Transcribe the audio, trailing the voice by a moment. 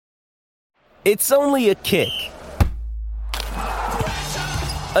It's only a kick,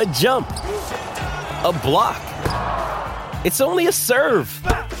 a jump, a block. It's only a serve.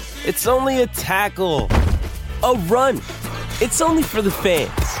 It's only a tackle, a run. It's only for the fans.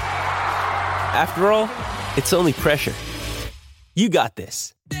 After all, it's only pressure. You got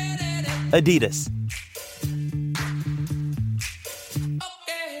this. Adidas.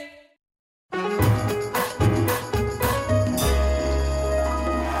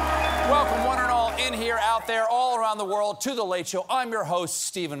 Welcome, one and all, in here, out there, all around the world, to The Late Show. I'm your host,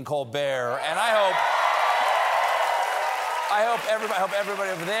 Stephen Colbert, and I hope everybody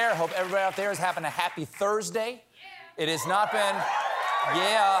over there, hope everybody out there is having a happy Thursday. It has not been,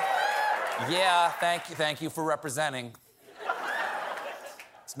 thank you for representing.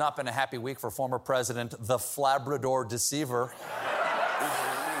 It's not been a happy week for former President, the Flabrador Deceiver.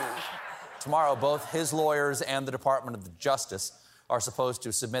 Tomorrow, both his lawyers and the Department of Justice are supposed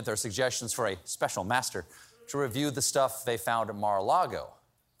to submit their suggestions for a special master to review the stuff they found at Mar-a-Lago.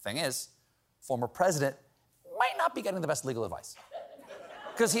 Thing is, former president might not be getting the best legal advice,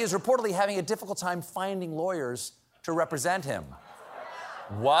 because he is reportedly having a difficult time finding lawyers to represent him.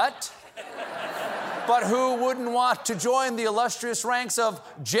 What? But who wouldn't want to join the illustrious ranks of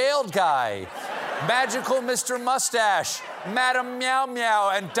Jailed Guy, Magical Mr. Mustache, Madam Meow Meow,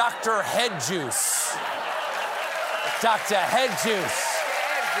 and Dr. Head Juice? Dr. Head Juice.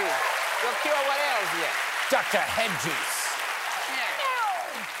 Head juice. You'll cure what ails you. Dr. Head Juice.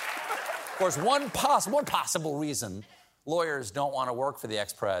 Of course, one possible reason lawyers don't want to work for the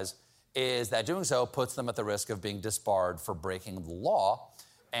ex-pres is that doing so puts them at the risk of being disbarred for breaking the law,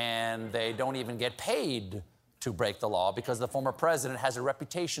 and they don't even get paid to break the law because the former president has a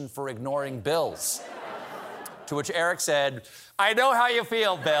reputation for ignoring bills. To which Eric said, "I know how you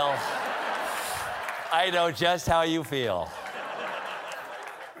feel, Bill. I know just how you feel."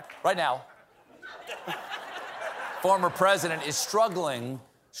 Right now, former president is struggling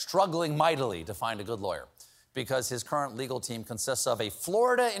mightily to find a good lawyer, because his current legal team consists of a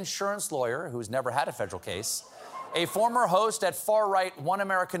Florida insurance lawyer who's never had a federal case, a former host at far-right One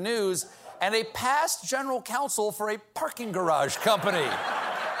America News, and a past general counsel for a parking garage company.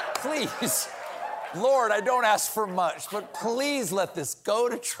 Please, Lord, I don't ask for much, but please let this go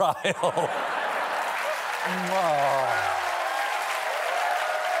to trial. Oh.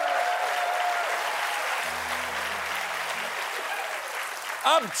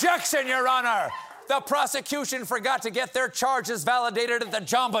 Objection, Your Honor! The prosecution forgot to get their charges validated at the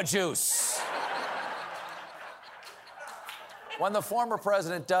Jamba Juice. When the former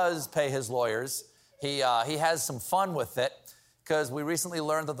president does pay his lawyers, he has some fun with it, because we recently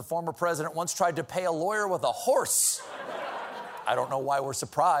learned that the former president once tried to pay a lawyer with a horse. I don't know why we're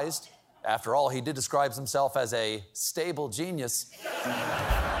surprised. After all, he did describe himself as a stable genius.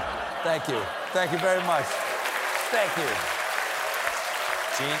 Thank you. Thank you very much. Thank you.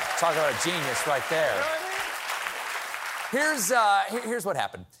 Talk about a genius right there. Here's what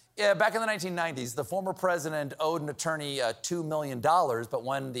happened. Back in the 1990s, the former president owed an attorney $2 million, but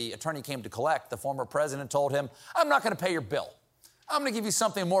when the attorney came to collect, the former president told him, "I'm not going to pay your bill. I'm going to give you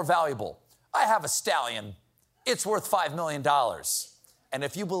something more valuable. I have a stallion. It's worth $5 million. And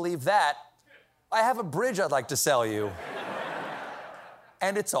if you believe that, I have a bridge I'd like to sell you.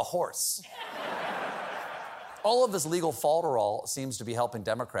 And it's a horse." All of this legal falderall seems to be helping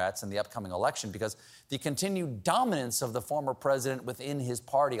Democrats in the upcoming election, because the continued dominance of the former president within his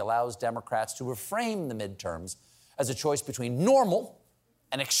party allows Democrats to reframe the midterms as a choice between normal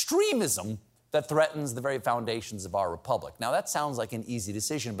and extremism that threatens the very foundations of our republic. Now, that sounds like an easy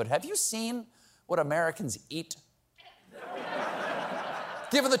decision, but have you seen what Americans eat?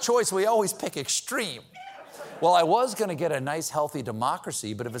 Given the choice, we always pick extreme. Well, I was going to get a nice, healthy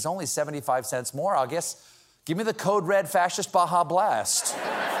democracy, but if it's only 75 cents more, I'll guess give me the Code Red Fascist Baja Blast.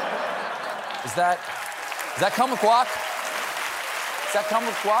 Does that come with guac? Does that come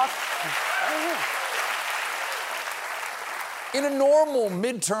with guac? In a normal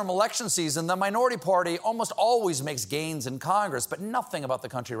midterm election season, the minority party almost always makes gains in Congress, but nothing about the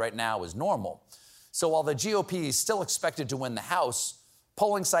country right now is normal. So while the GOP is still expected to win the House,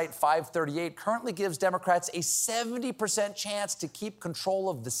 polling site 538 currently gives Democrats a 70% chance to keep control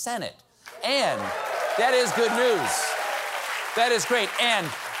of the Senate. And that is good news. That is great. And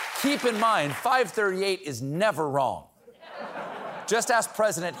keep in mind, 538 is never wrong. Just ask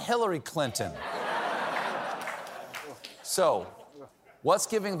President Hillary Clinton. So, what's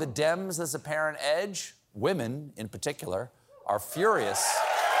giving the Dems this apparent edge? Women, in particular, are furious.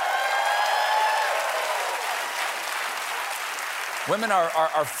 Women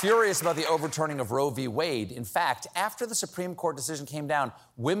are furious about the overturning of Roe v. Wade. In fact, after the Supreme Court decision came down,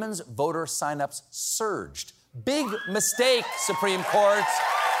 women's voter signups surged. Big mistake, Supreme Court.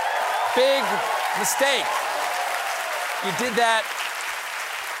 Big mistake. You did that.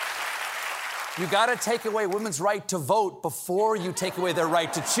 You got to take away women's right to vote before you take away their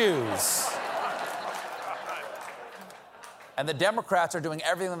right to choose. And the Democrats are doing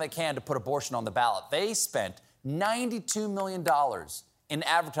everything they can to put abortion on the ballot. They spent $92 million in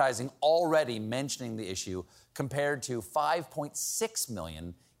advertising already mentioning the issue, compared to $5.6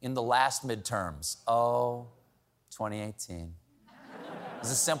 million in the last midterms. Oh, 2018. It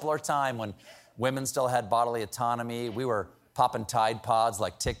was a simpler time when women still had bodily autonomy. We were popping Tide Pods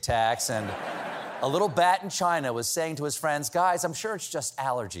like Tic Tacs, and a little bat in China was saying to his friends, guys, I'm sure it's just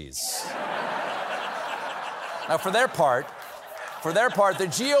allergies. Now, for their part, the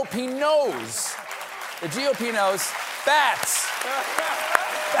GOP knows. The GOP knows bats.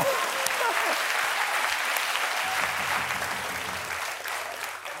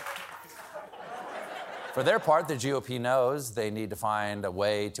 For their part, the GOP knows they need to find a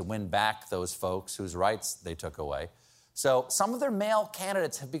way to win back those folks whose rights they took away. So some of their male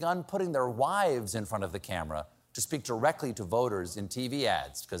candidates have begun putting their wives in front of the camera to speak directly to voters in TV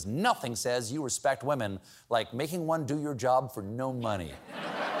ads, because nothing says you respect women like making one do your job for no money.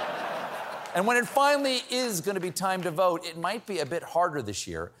 And when it finally is going to be time to vote, it might be a bit harder this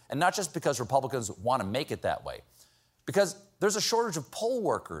year, and not just because Republicans want to make it that way, because there's a shortage of poll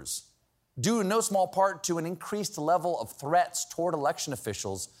workers, due in no small part to an increased level of threats toward election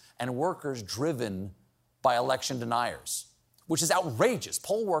officials and workers driven by election deniers, which is outrageous.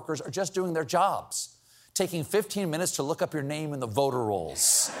 Poll workers are just doing their jobs, taking 15 minutes to look up your name in the voter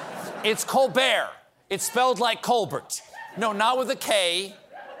rolls. It's Colbert. It's spelled like Colbert. No, not with a K.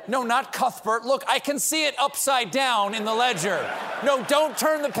 No, not Cuthbert. Look, I can see it upside down in the ledger. No, don't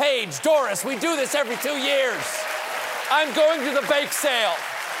turn the page. Doris, we do this every 2 years. I'm going to the bake sale.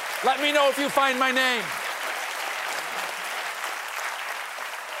 Let me know if you find my name.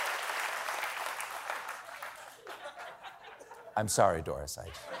 I'm sorry, Doris.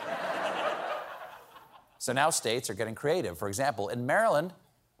 So now states are getting creative. For example, in Maryland,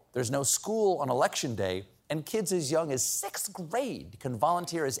 there's no school on Election Day, and kids as young as 6th grade can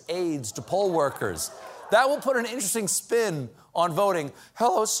volunteer as aides to poll workers. That will put an interesting spin on voting.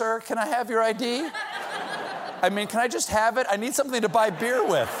 Hello, sir, can I have your ID? I mean, can I just have it? I need something to buy beer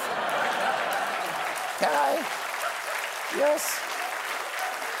with. Can I? Yes.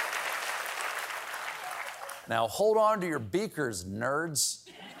 Now, hold on to your beakers, nerds,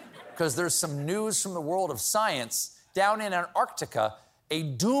 because there's some news from the world of science. Down in Antarctica, a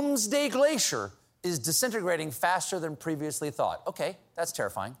doomsday glacier is disintegrating faster than previously thought. Okay, that's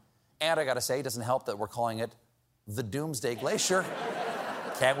terrifying. And I gotta say, it doesn't help that we're calling it the Doomsday Glacier.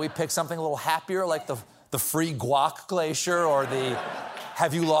 Can't we pick something a little happier, like the Free Guac Glacier or the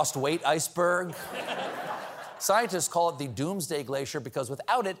Have You Lost Weight iceberg? Scientists call it the Doomsday Glacier because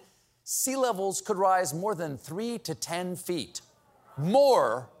without it, sea levels could rise more than 3 to 10 feet.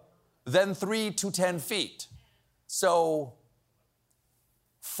 More than 3 to 10 feet. So,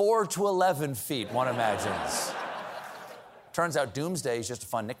 4 to 11 feet, one imagines. Turns out Doomsday is just a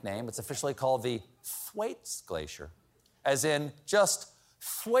fun nickname. It's officially called the Thwaites Glacier. As in, just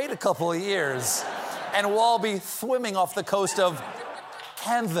wait a couple of years and we'll all be swimming off the coast of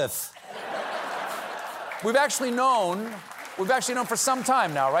Kansas. We've actually known for some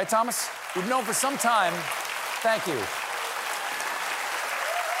time now, right, Thomas? We've known for some time. Thank you.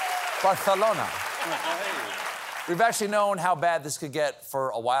 Barcelona. We've actually known how bad this could get for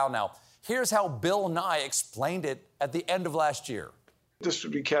a while now. Here's how Bill Nye explained it at the end of last year. This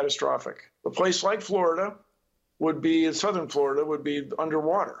would be catastrophic. A place like Florida would be, in southern Florida, would be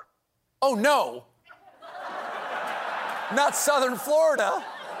underwater. Oh, no. Not southern Florida.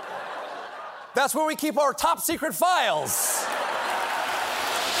 That's where we keep our top secret files.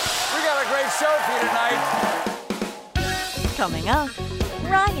 We got a great show for you tonight. Coming up,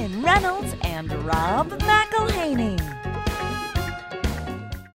 Ryan Reynolds and Rob McElhenney.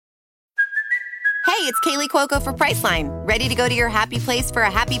 Hey, it's Kaylee Cuoco for Priceline. Ready to go to your happy place for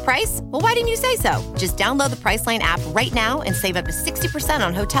a happy price? Well, why didn't you say so? Just download the Priceline app right now and save up to 60%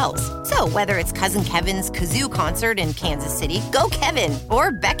 on hotels. So whether it's Cousin Kevin's Kazoo Concert in Kansas City, go Kevin,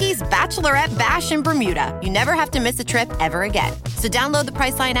 or Becky's Bachelorette Bash in Bermuda, you never have to miss a trip ever again. So download the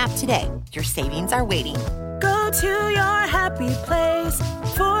Priceline app today. Your savings are waiting. Go to your happy place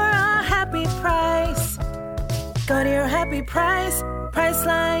for a happy price. Go to your happy price,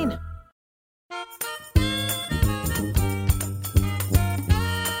 Priceline.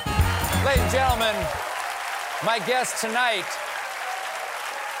 Ladies and gentlemen, my guest tonight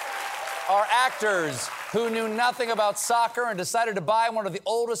are actors who knew nothing about soccer and decided to buy one of the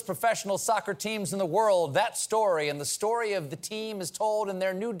oldest professional soccer teams in the world. That story and the story of the team is told in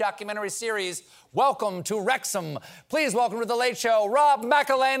their new documentary series, Welcome to Wrexham. Please welcome to The Late Show, Rob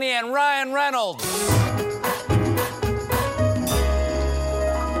McElhenney and Ryan Reynolds.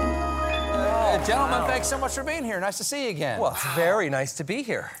 Gentlemen, thanks so much for being here. Nice to see you again. Well, it's very nice to be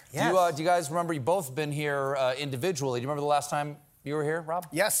here. Yes. Do you guys remember, you've both been here individually. Do you remember the last time you were here, Rob?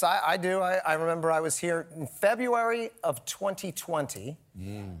 Yes, I do. I remember I was here in February of 2020,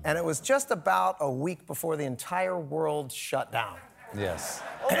 and it was just about a week before the entire world shut down. Yes.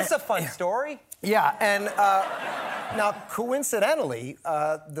 Oh, that's a fun story. Yeah, and now, coincidentally,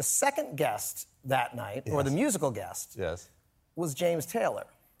 the second guest that night, or the musical guest, was James Taylor.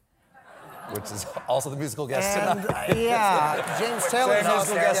 Which is also the musical guest and, tonight. Yeah, James Taylor is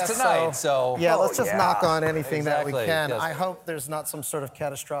musical guest tonight. So yeah, let's just knock on anything that we Exactly, can. yes. I hope there's not some sort of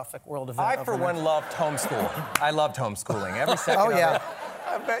catastrophic world event. I, for one, loved homeschooling. I loved homeschooling. Every second Oh, yeah. of it.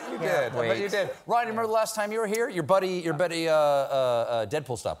 I bet you did. I bet you did. Ryan, you remember the last time you were here? Your buddy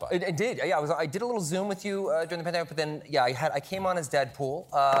Deadpool stopped by. I did. Yeah, I did a little Zoom with you during the pandemic, but then, yeah, I came on as Deadpool.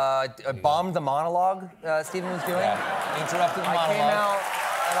 Bombed the monologue Stephen was doing. Yeah. Interrupted the monologue. I came out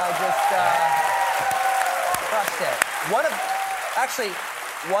and I just crushed it.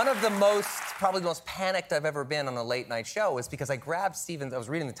 One of the probably the most panicked I've ever been on a late night show is because I grabbed Stephen's, I was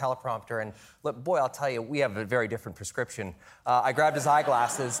reading the teleprompter, and look, boy, I'll tell you, we have a very different prescription. I grabbed his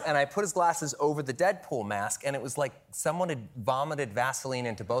eyeglasses, and I put his glasses over the Deadpool mask, and it was like someone had vomited Vaseline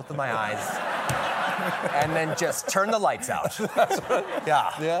into both of my eyes, and then just turned the lights out.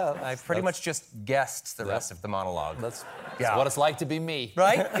 Yeah. I pretty much just guessed the rest of the monologue. That's what it's like to be me.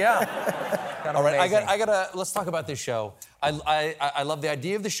 Right? Yeah. All right, I gotta, let's talk about this show. I love the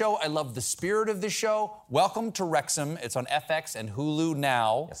idea of the show. I love the spirit of the show. Welcome to Wrexham. It's on FX and Hulu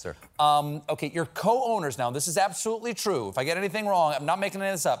now. Yes, sir. Okay, you're co-owners now. This is absolutely true. If I get anything wrong, I'm not making any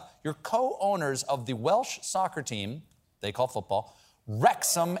of this up. You're co-owners of the Welsh soccer team, they call football,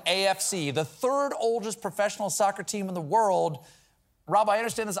 Wrexham AFC, the third oldest professional soccer team in the world. Rob, I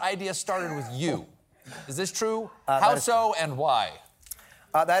understand this idea started with you. Is this true? How so and why?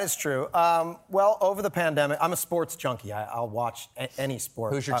 That is true. Well, over the pandemic, I'm a sports junkie. I'll watch any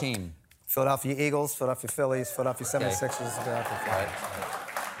sport. Who's your team? Philadelphia Eagles, Philadelphia Phillies, Philadelphia 76ers, Philadelphia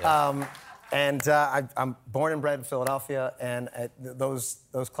Flyers. And I'm born and bred in Philadelphia, and those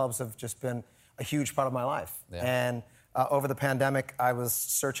clubs have just been a huge part of my life. Yeah. And over the pandemic, I was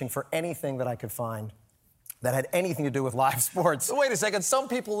searching for anything that I could find that had anything to do with live sports. So wait a second. Some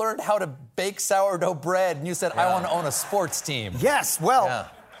people learned how to bake sourdough bread, and you said, I want to own a sports team. Yes,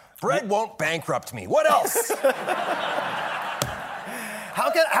 well... Bread won't bankrupt me. What else? How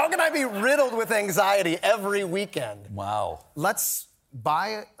can I be riddled with anxiety every weekend? Wow. Let's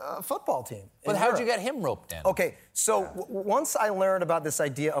buy a football team. But how'd you get him roped in? Okay, so once I learned about this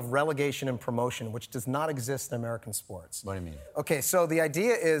idea of relegation and promotion, which does not exist in American sports. What do you mean? Okay, so the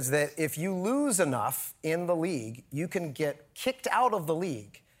idea is that if you lose enough in the league, you can get kicked out of the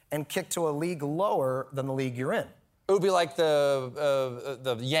league and kicked to a league lower than the league you're in. It would be like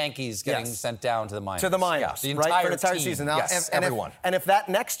the Yankees getting sent down to the minors. To the minors, the right? For an entire team. season. Now, Yes, everyone. And if that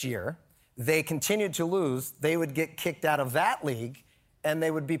next year they continued to lose, they would get kicked out of that league, and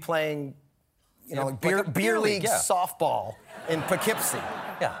they would be playing, like beer league softball in Poughkeepsie.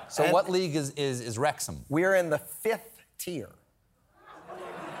 Yeah. So what league is Wrexham? We're in the 5th tier.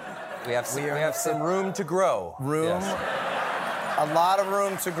 We have some room to grow. A lot of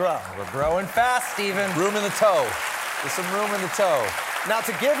room to grow. We're growing fast, Stephen. Room in the toe. There's some room in the toe. Now,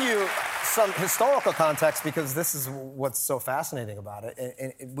 to give you some historical context, because this is what's so fascinating about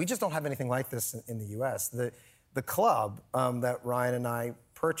it, and we just don't have anything like this in the U.S. The club that Ryan and I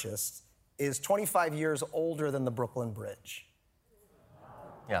purchased is 25 years older than the Brooklyn Bridge.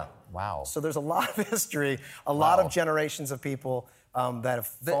 Yeah. Wow. So there's a lot of history, a lot of generations of people that have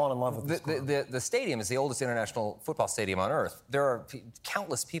fallen in love with this club. The stadium is the oldest international football stadium on earth. There are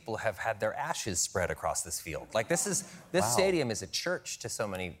countless people have had their ashes spread across this field. Like this stadium is a church to so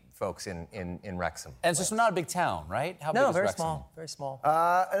many folks in Wrexham. And it's just not a big town, right? How big is very Wrexham? small. Very small.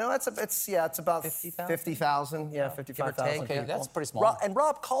 No, it's about 50,000? 50,000. Yeah, 55,000. Okay, that's pretty small.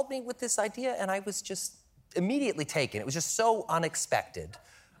 Rob called me with this idea, and I was just immediately taken. It was just so unexpected.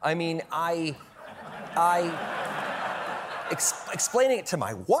 I mean, explaining it to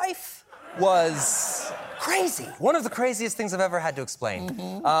my wife was crazy. One of the craziest things I've ever had to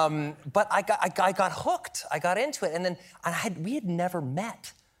explain. But I got hooked. I got into it, and then we had never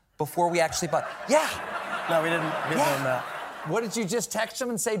met before we actually bought. Yeah. No, we didn't know that. What did you just text him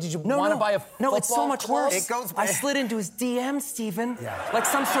and say? Did you want to buy a football? No, it's so much worse. It goes I slid into his DM, Steven. Yeah. Like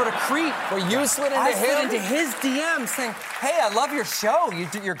some sort of creep. Well, you slid into I him? slid into his DM saying, hey, I love your show.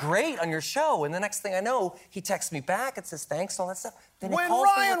 You're great on your show. And the next thing I know, he texts me back and says thanks and all that stuff. Then he When calls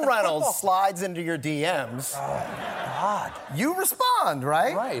me Ryan with the Reynolds football. slides into your DMs, God. you respond,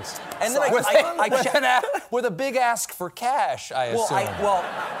 right? Right. And then with a big ask for cash, I assume.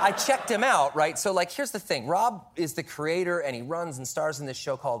 I checked him out, right? So, like, here's the thing. Rob is the creator, and he runs and stars in this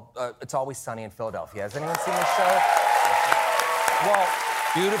show called It's Always Sunny in Philadelphia. Has anyone seen this show? Well,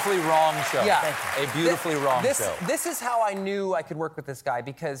 beautifully wrong show. Yeah. A beautifully wrong show. This is how I knew I could work with this guy,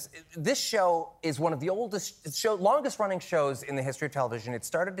 because this show is one of the longest running shows in the history of television. It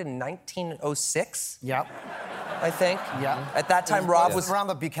started in 1906. Yep. I think. Yeah. At that time, Rob was around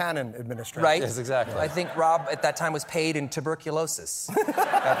the Buchanan administration. right. Yes, exactly. I think Rob at that time was paid in tuberculosis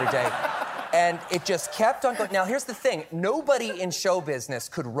every day. And it just kept on going. Now, here's the thing. Nobody in show business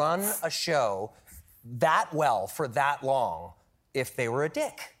could run a show that well for that long if they were a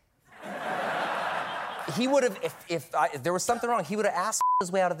dick. He would have, if there was something wrong, he would have asked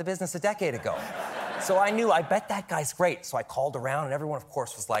his way out of the business a decade ago. So I knew, I bet that guy's great. So I called around, and everyone, of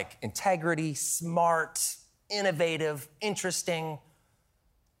course, was like, integrity, smart, innovative, interesting.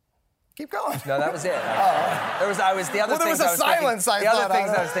 Keep going. No, that was it. The other there things was a I was silence, thinking, I the other thought. things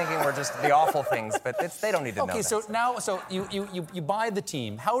I was thinking were just the awful things, but they don't need to know Okay, that. so you buy the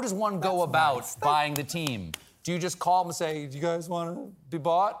team. How does one go about buying the team? Do you just call them and say, do you guys want to be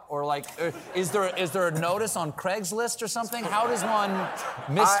bought? Or like, is there a notice on Craigslist or something? How does one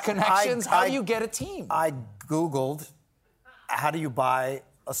miss connections? How do you get a team? I Googled, how do you buy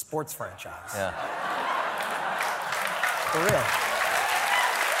a sports franchise? Yeah. For real.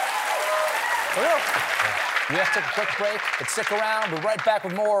 For real. We have to take a quick break, but stick around. We'll be right back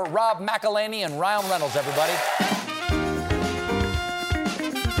with more Rob McElhenney and Ryan Reynolds, everybody.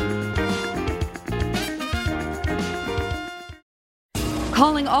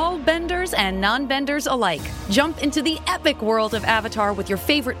 Calling all benders and non-benders alike. Jump into the epic world of Avatar with your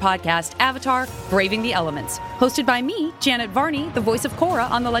favorite podcast, Avatar: Braving the Elements. Hosted by me, Janet Varney, the voice of Korra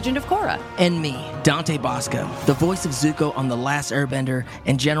on The Legend of Korra. And me, Dante Bosco, the voice of Zuko on The Last Airbender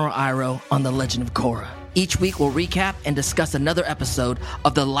and General Iroh on The Legend of Korra. Each week we'll recap and discuss another episode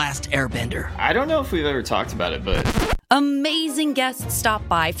of The Last Airbender. I don't know if we've ever talked about it, but... Amazing guests stop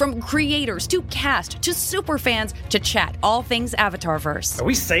by, from creators to cast to superfans, to chat all things Avatarverse. Are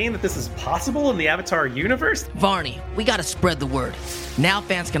we saying that this is possible in the Avatar universe? Varney, we gotta spread the word. Now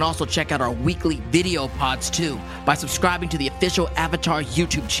fans can also check out our weekly video pods too by subscribing to the official Avatar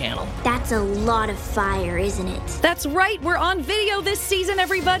YouTube channel. That's a lot of fire, isn't it? That's right, we're on video this season,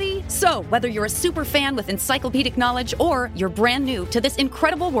 everybody! So, whether you're a super fan with encyclopedic knowledge or you're brand new to this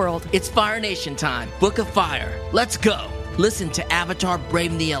incredible world, it's Fire Nation time. Book of Fire. Let's go! Listen to Avatar: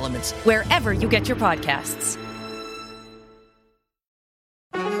 Braving the Elements wherever you get your podcasts.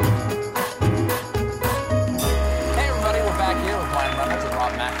 Hey everybody, we're back here with Ryan Reynolds and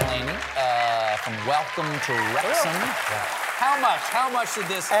Rob McElhenney from Welcome to Wrexham. How much did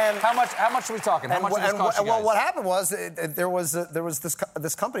this? How much are we talking? How much did this cost you guys? Well, what happened was there was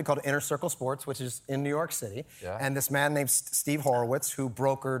this company called Inner Circle Sports, which is in New York City, and this man named Steve Horowitz, who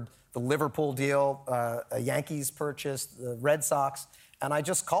brokered the Liverpool deal, a Yankees purchase, the Red Sox, and I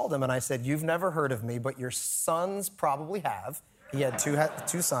just called him and I said, "You've never heard of me, but your sons probably have." He had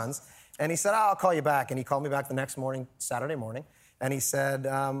two sons, and he said, "I'll call you back." And he called me back the next morning, Saturday morning, and he said,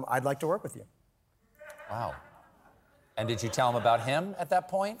 "I'd like to work with you." Wow. And did you tell him about him at that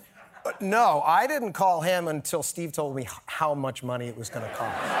point? No, I didn't call him until Steve told me how much money it was going to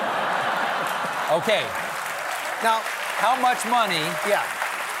cost. Okay. Now, how much money? Yeah.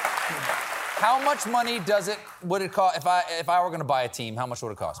 How much money would it cost if I were going to buy a team? How much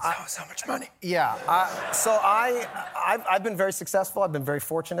would it cost? So much money. Yeah. So I've been very successful. I've been very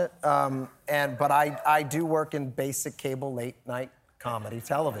fortunate. But I do work in basic cable late night comedy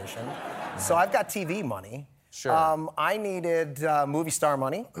television. So I've got TV money. Sure. I needed movie star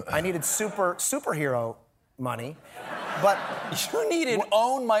money. I needed superhero money. But you needed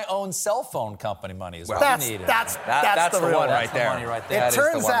own my own cell phone company money as well. That's the real one right there. Money right there. It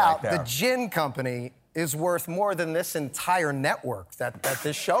turns out the gin company is worth more than this entire network that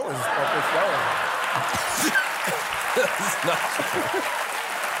this show is. That's not true.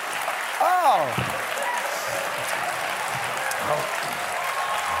 Oh.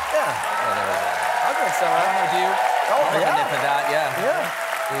 Yeah. I'll drink some. I don't know, do you? Oh, yeah. Nip of that, yeah.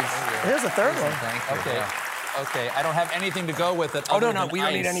 Here's a third one. Thank you. Okay, I don't have anything to go with it. Oh, no, we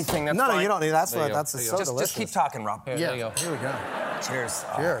don't need anything. That's fine. You don't need. That's so delicious. Just keep talking, Rob. There you go. Here we go. Cheers.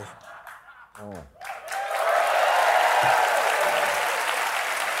 Cheers.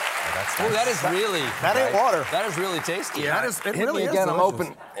 Oh, that is really... That ain't water. That is really tasty. Yeah, it really is again. I'm delicious.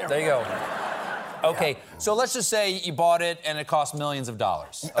 open. There you go. Okay, so let's just say you bought it and it cost millions of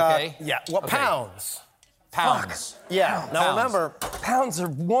dollars, okay? Well, pounds. Pounds. Yeah. Now Pounds. remember, Pounds are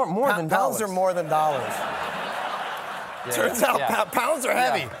more than dollars. pounds are more than dollars. Turns out pounds are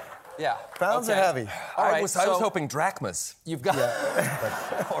heavy. Yeah. Pounds are heavy. All right, I was hoping drachmas. You've got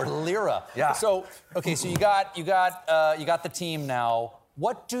or lira. Yeah. So you got the team now.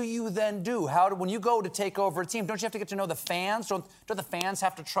 What do you then do? When you go to take over a team, don't you have to get to know the fans? Don't the fans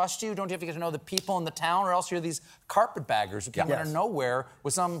have to trust you? Don't you have to get to know the people in the town, or else you're these carpetbaggers who came out of nowhere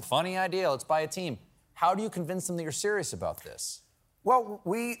with some funny idea? Let's buy a team. How do you convince them that you're serious about this? Well,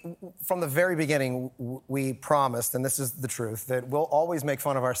 from the very beginning, we promised, and this is the truth, that we'll always make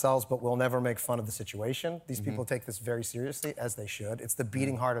fun of ourselves, but we'll never make fun of the situation. These people take this very seriously, as they should. It's the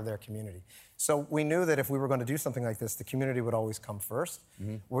beating heart of their community. So we knew that if we were going to do something like this, the community would always come first.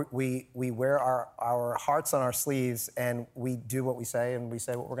 We wear our hearts on our sleeves, and we do what we say, and we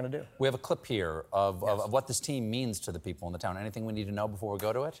say what we're going to do. We have a clip here of what this team means to the people in the town. Anything we need to know before we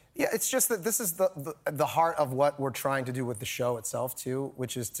go to it? Yeah, it's just that this is the heart of what we're trying to do with the show itself, too,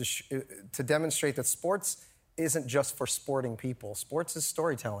 which is to demonstrate that sports isn't just for sporting people. Sports is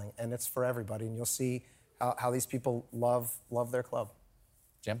storytelling, and it's for everybody, and you'll see how these people love their club.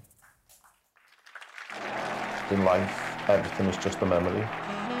 Jim? In life, everything is just a memory.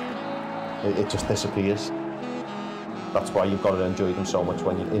 It just disappears. That's why you've got to enjoy them so much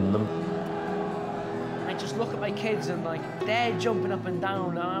when you're in them. I just look at my kids and they're jumping up and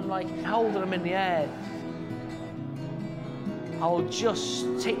down, and I'm holding them in the air. I'll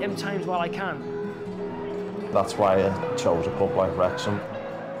just take them times while I can. That's why I chose a club like Wrexham,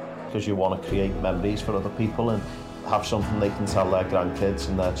 because you want to create memories for other people and have something they can tell their grandkids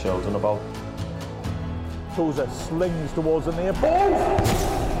and their children about. Souza slings towards the near post.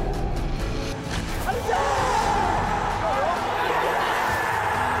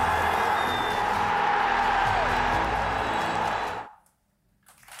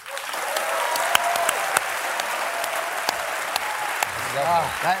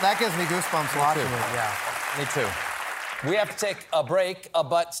 That gives me goosebumps watching it. Yeah, me too. We have to take a break,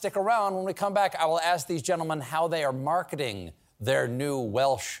 but stick around. When we come back, I will ask these gentlemen how they are marketing their new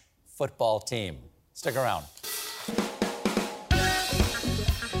Welsh football team. Stick around.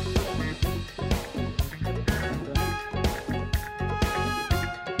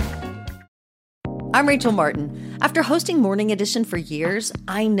 I'm Rachel Martin. After hosting Morning Edition for years,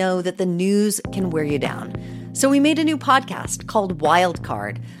 I know that the news can wear you down. So we made a new podcast called Wild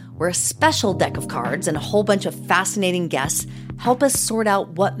Card, where a special deck of cards and a whole bunch of fascinating guests help us sort out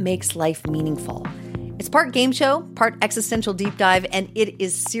what makes life meaningful. It's part game show, part existential deep dive, and it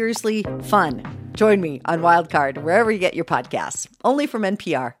is seriously fun. Join me on Wild Card, wherever you get your podcasts. Only from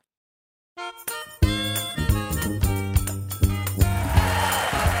NPR.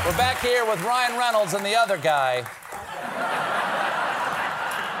 We're back here with Ryan Reynolds and the other guy.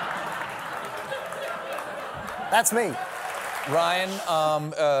 That's me. Ryan,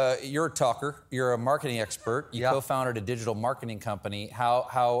 you're a talker. You're a marketing expert. You co-founded a digital marketing company. How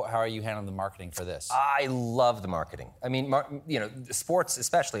are you handling the marketing for this? I love the marketing. I mean, sports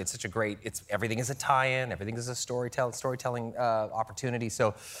especially. It's such a great. Everything is a tie-in. Everything is a storytelling opportunity.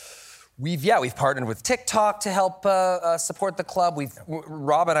 So. We've partnered with TikTok to help support the club.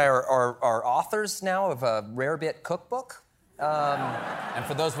 Rob and I are authors now of a Rarebit cookbook. And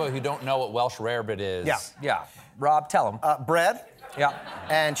for those of you who don't know what Welsh Rarebit is... Yeah. Rob, tell them. Bread. Yeah.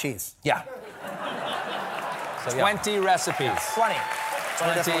 And cheese. Yeah. So 20 recipes. 20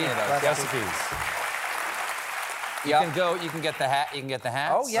 recipes. You can get the hat. You can get the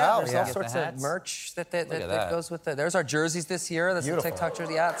hats. Oh yeah, there's all sorts of merch that goes with it. There's our jerseys this year. There's a TikTok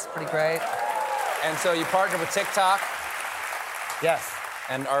jersey. Yeah, it's pretty great. And so you partner with TikTok. Yes.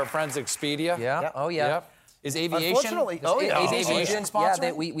 And our friends at Expedia. Yeah. Yep. Oh yeah. Yep. Is aviation? Unfortunately, aviation sponsor?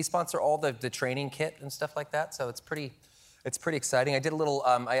 Yeah, we sponsor all the training kit and stuff like that. So it's pretty exciting. I did a little.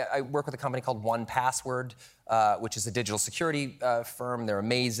 I work with a company called 1Password, which is a digital security firm. They're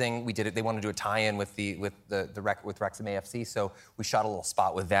amazing. We did it. They wanted to do a tie-in with Wrexham AFC, so we shot a little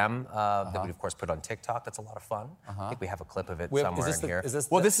spot with them that we of course put on TikTok. That's a lot of fun. I think we have a clip of it somewhere in here.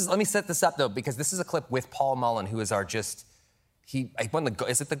 Let me set this up though, because this is a clip with Paul Mullen, who is our He won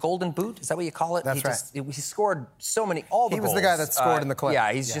is it the Golden Boot? Is that what you call it? That's right. He scored so many, all the goals. He was the guy that scored in the clip. Yeah,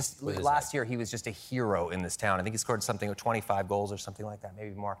 last year he was just a hero in this town. I think he scored something with 25 goals or something like that,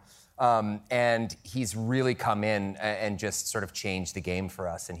 maybe more. And he's really come in and just sort of changed the game for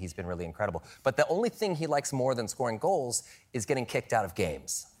us, and he's been really incredible. But the only thing he likes more than scoring goals is getting kicked out of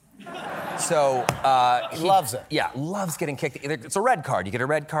games. So he loves it. Yeah, loves getting kicked. It's a red card. You get a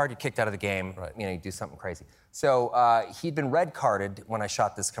red card, you're kicked out of the game. Right. You know, you do something crazy. So he'd been red carded when I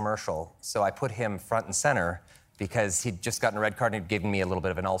shot this commercial. So I put him front and center because he'd just gotten a red card and he'd given me a little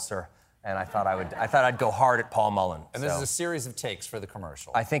bit of an ulcer. And I thought I'd go hard at Paul Mullen. And this is a series of takes for the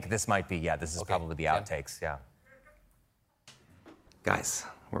commercial. I think this might be. Yeah, this is probably the outtakes. Yeah. Guys,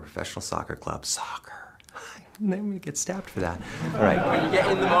 we're a professional soccer club. Soccer. Then we get stabbed for that. All right. When you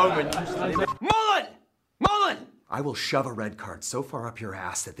get in the moment. Mullen! Mullen! I will shove a red card so far up your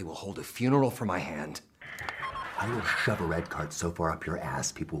ass that they will hold a funeral for my hand. I will shove a red card so far up your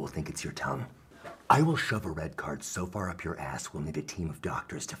ass, people will think it's your tongue. I will shove a red card so far up your ass, we'll need a team of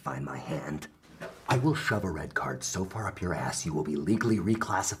doctors to find my hand. I will shove a red card so far up your ass, you will be legally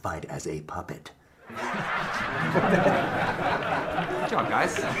reclassified as a puppet. Good job,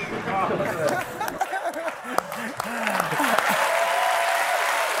 guys.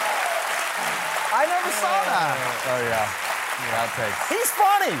 I never saw that. Oh, yeah. Outtakes. He's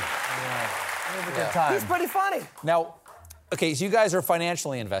funny. Yeah. It was a good time. He's pretty funny. Now, okay, so you guys are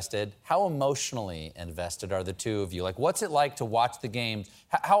financially invested. How emotionally invested are the two of you? Like, what's it like to watch the games?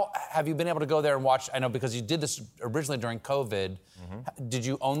 How have you been able to go there and watch? I know because you did this originally during COVID. Mm-hmm. Did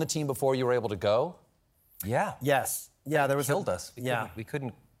you own the team before you were able to go? Yeah. Yes. Yeah, there was killed us. Yeah. We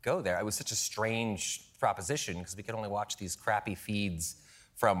couldn't go there. It was such a strange proposition because we could only watch these crappy feeds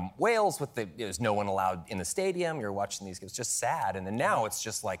from Wales with there's no one allowed in the stadium. You're watching these. It was just sad. And then now it's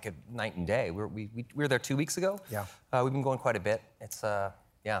just like a night and day. We were there 2 weeks ago. Yeah. We've been going quite a bit. It's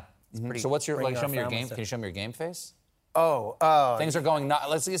yeah. It's pretty. So what's your show me your game? Can Can you show me your game face? Oh. Things are going not.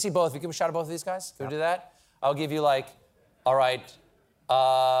 Let's see both. If you give a shot at both of these guys. Can we do that? I'll give you like, all right.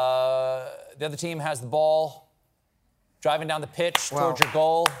 The other team has the ball. Driving down the pitch towards your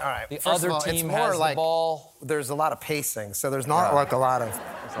goal. All right. The First other of all, team it's more has like the ball. There's a lot of pacing, so there's not like a lot of.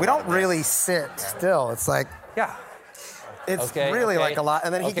 We don't really sit still. It's like. Yeah. It's really like a lot,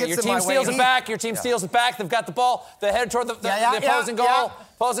 and then he gets your in team my steals way. it back. Your team steals it back. They've got the ball. They head toward the opposing goal. Yeah.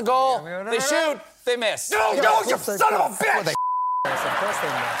 Opposing goal. They shoot. They miss. No, you son of a bitch! Of course they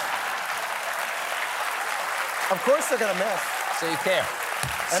miss. Of course they're gonna miss. So you care.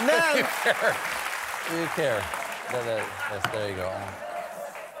 And then you care. There you go.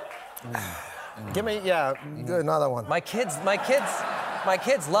 Give me another one. My kids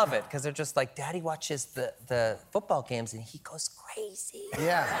love it because they're just like, Daddy watches the football games and he goes crazy.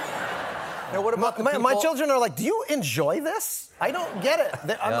 Yeah. Now, what about my children are like, do you enjoy this? I don't get it.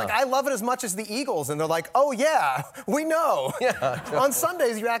 I'm like, I love it as much as the Eagles, and they're like, oh yeah, we know. Yeah. On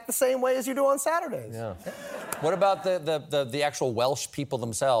Sundays you act the same way as you do on Saturdays. Yeah. What about the actual Welsh people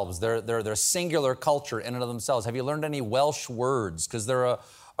themselves? They're a singular culture in and of themselves. Have you learned any Welsh words? Because they're a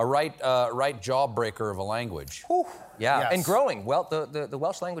right jawbreaker of a language. Whew. Yeah, Yes. and growing. Well, the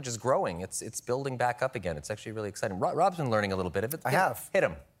Welsh language is growing. It's building back up again. It's actually really exciting. Rob's been learning a little bit of it. I have. Hit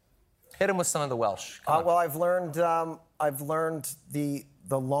him. Hit him with some of the Welsh. Well, I've learned the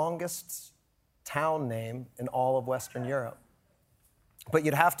longest town name in all of Western Europe. But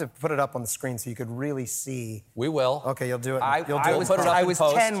you'd have to put it up on the screen so you could really see. We will. Okay, you'll do it. I was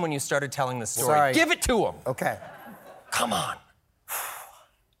 10 when you started telling the story. Sorry. Give it to him. Okay. Come on.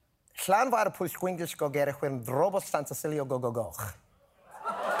 Slan var pwys gwingis go gerich when drobos San Cecilio go go go.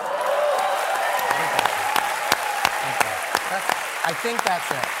 I think that's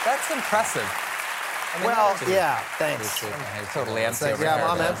it. That's impressive. I mean, Well, yeah, thanks. Totally empty. Yeah,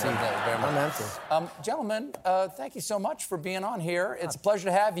 I'm empty. I'm empty. Gentlemen, thank you so much for being on here. It's a pleasure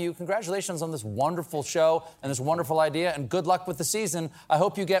to have you. Congratulations on this wonderful show and this wonderful idea, and good luck with the season. I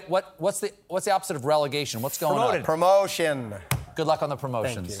hope you get what's the opposite of relegation? What's going on? Promotion. Good luck on the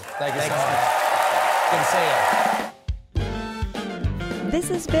promotions. Thank you. Thank you so much. Good to see you. This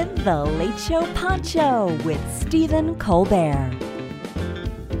has been The Late Show Pod Show with Stephen Colbert.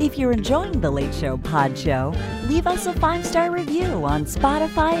 If you're enjoying The Late Show Pod Show, leave us a 5-star review on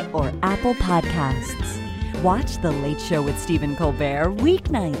Spotify or Apple Podcasts. Watch The Late Show with Stephen Colbert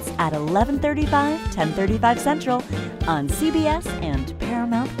weeknights at 11:35, 10:35 Central on CBS and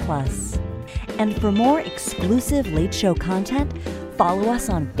Paramount Plus. And for more exclusive Late Show content, follow us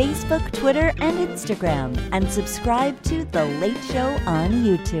on Facebook, Twitter, and Instagram, and subscribe to The Late Show on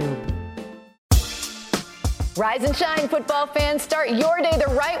YouTube. Rise and shine, football fans. Start your day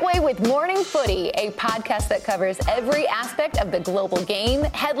the right way with Morning Footy, a podcast that covers every aspect of the global game,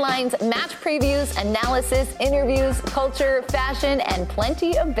 headlines, match previews, analysis, interviews, culture, fashion, and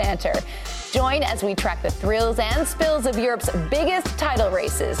plenty of banter. Join as we track the thrills and spills of Europe's biggest title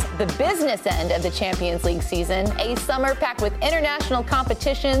races, the business end of the Champions League season, a summer packed with international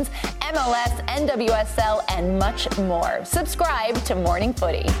competitions, MLS, NWSL, and much more. Subscribe to Morning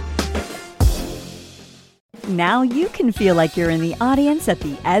Footy. Now you can feel like you're in the audience at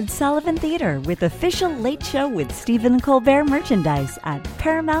the Ed Sullivan Theater with official Late Show with Stephen Colbert merchandise at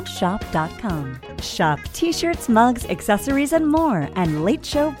ParamountShop.com. Shop t-shirts, mugs, accessories, and more. And Late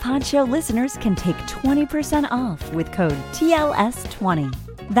Show Pod Show listeners can take 20% off with code TLS20.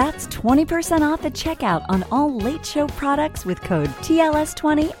 That's 20% off at checkout on all Late Show products with code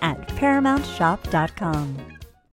TLS20 at ParamountShop.com.